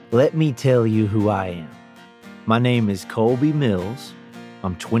Let me tell you who I am. My name is Colby Mills.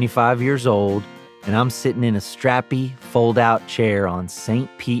 I'm 25 years old, and I'm sitting in a strappy, fold-out chair on St.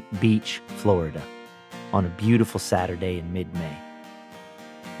 Pete Beach, Florida, on a beautiful Saturday in mid-May.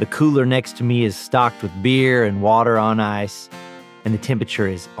 The cooler next to me is stocked with beer and water on ice, and the temperature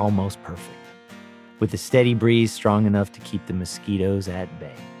is almost perfect, with a steady breeze strong enough to keep the mosquitoes at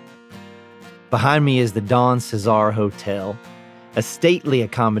bay. Behind me is the Don Cesar Hotel, a stately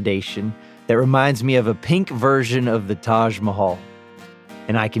accommodation that reminds me of a pink version of the Taj Mahal,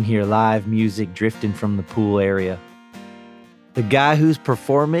 and I can hear live music drifting from the pool area. The guy who's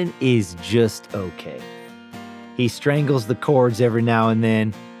performing is just okay. He strangles the chords every now and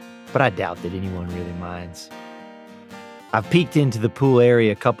then, but I doubt that anyone really minds. I've peeked into the pool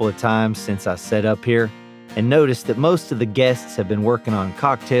area a couple of times since I set up here and noticed that most of the guests have been working on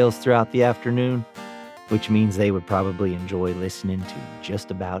cocktails throughout the afternoon, which means they would probably enjoy listening to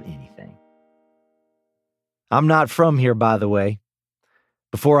just about anything. I'm not from here, by the way.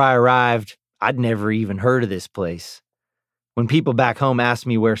 Before I arrived, I'd never even heard of this place. When people back home asked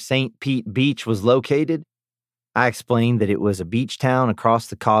me where St. Pete Beach was located, I explained that it was a beach town across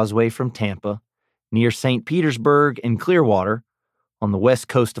the causeway from Tampa, near St. Petersburg and Clearwater on the west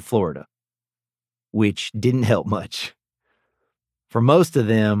coast of Florida, which didn't help much. For most of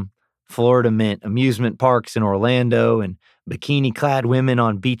them, Florida meant amusement parks in Orlando and bikini-clad women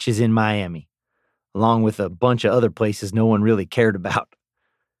on beaches in Miami, along with a bunch of other places no one really cared about.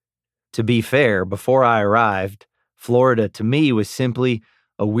 To be fair, before I arrived, Florida to me was simply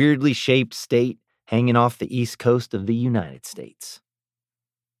a weirdly shaped state hanging off the east coast of the United States.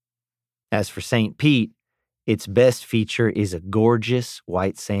 As for St. Pete, its best feature is a gorgeous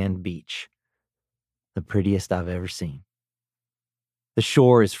white sand beach, the prettiest I've ever seen. The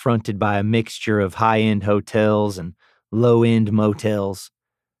shore is fronted by a mixture of high-end hotels and low-end motels,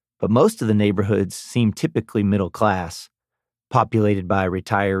 but most of the neighborhoods seem typically middle class, populated by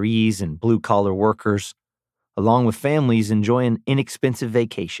retirees and blue-collar workers, along with families enjoying inexpensive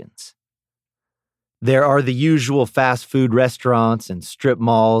vacations. There are the usual fast food restaurants and strip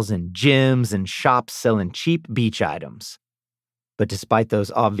malls and gyms and shops selling cheap beach items. But despite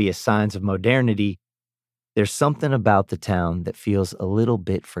those obvious signs of modernity, there's something about the town that feels a little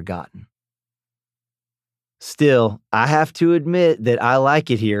bit forgotten. Still, I have to admit that I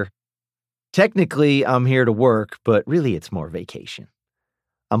like it here. Technically, I'm here to work, but really it's more vacation.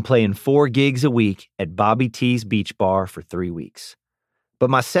 I'm playing 4 gigs a week at Bobby T's Beach Bar for 3 weeks. But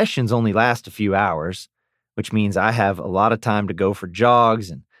my sessions only last a few hours, which means I have a lot of time to go for jogs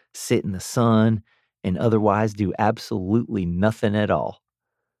and sit in the sun and otherwise do absolutely nothing at all.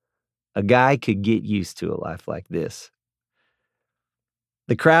 A guy could get used to a life like this.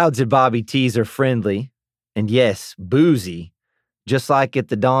 The crowds at Bobby T's are friendly, and yes, boozy, just like at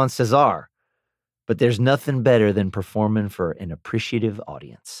the Don Cesar. But there's nothing better than performing for an appreciative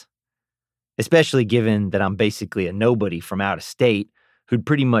audience. Especially given that I'm basically a nobody from out of state who'd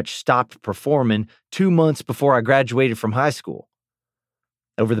pretty much stopped performing 2 months before I graduated from high school.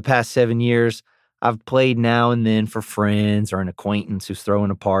 Over the past 7 years, I've played now and then for friends or an acquaintance who's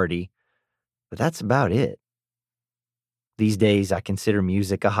throwing a party, but that's about it. These days, I consider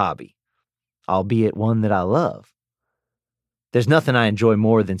music a hobby, albeit one that I love. There's nothing I enjoy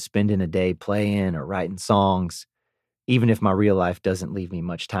more than spending a day playing or writing songs, even if my real life doesn't leave me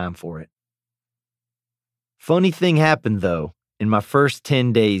much time for it. Funny thing happened, though, in my first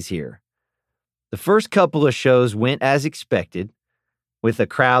 10 days here. The first couple of shows went as expected, with a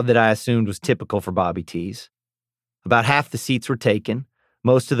crowd that I assumed was typical for Bobby T's. About half the seats were taken,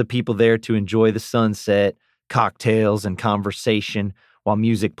 most of the people there to enjoy the sunset, cocktails, and conversation while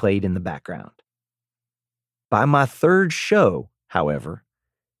music played in the background. By my third show, however,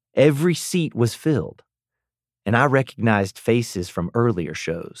 every seat was filled, and I recognized faces from earlier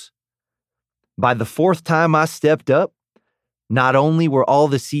shows. By the fourth time I stepped up, not only were all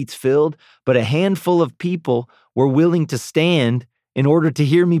the seats filled, but a handful of people were willing to stand in order to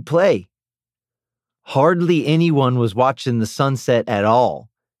hear me play. Hardly anyone was watching the sunset at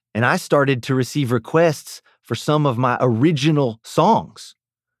all, and I started to receive requests for some of my original songs.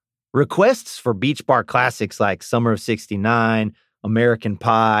 Requests for beach bar classics like Summer of '69, American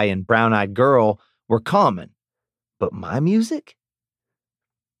Pie, and Brown Eyed Girl were common, but my music?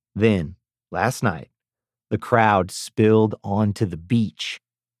 Then, last night, the crowd spilled onto the beach.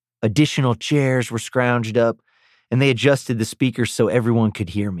 Additional chairs were scrounged up, and they adjusted the speakers so everyone could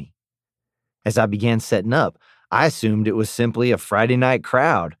hear me. As I began setting up, I assumed it was simply a Friday night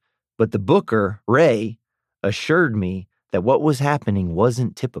crowd, but the booker, Ray, assured me that what was happening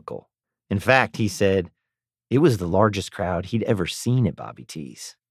wasn't typical. In fact, he said, It was the largest crowd he'd ever seen at Bobby T's.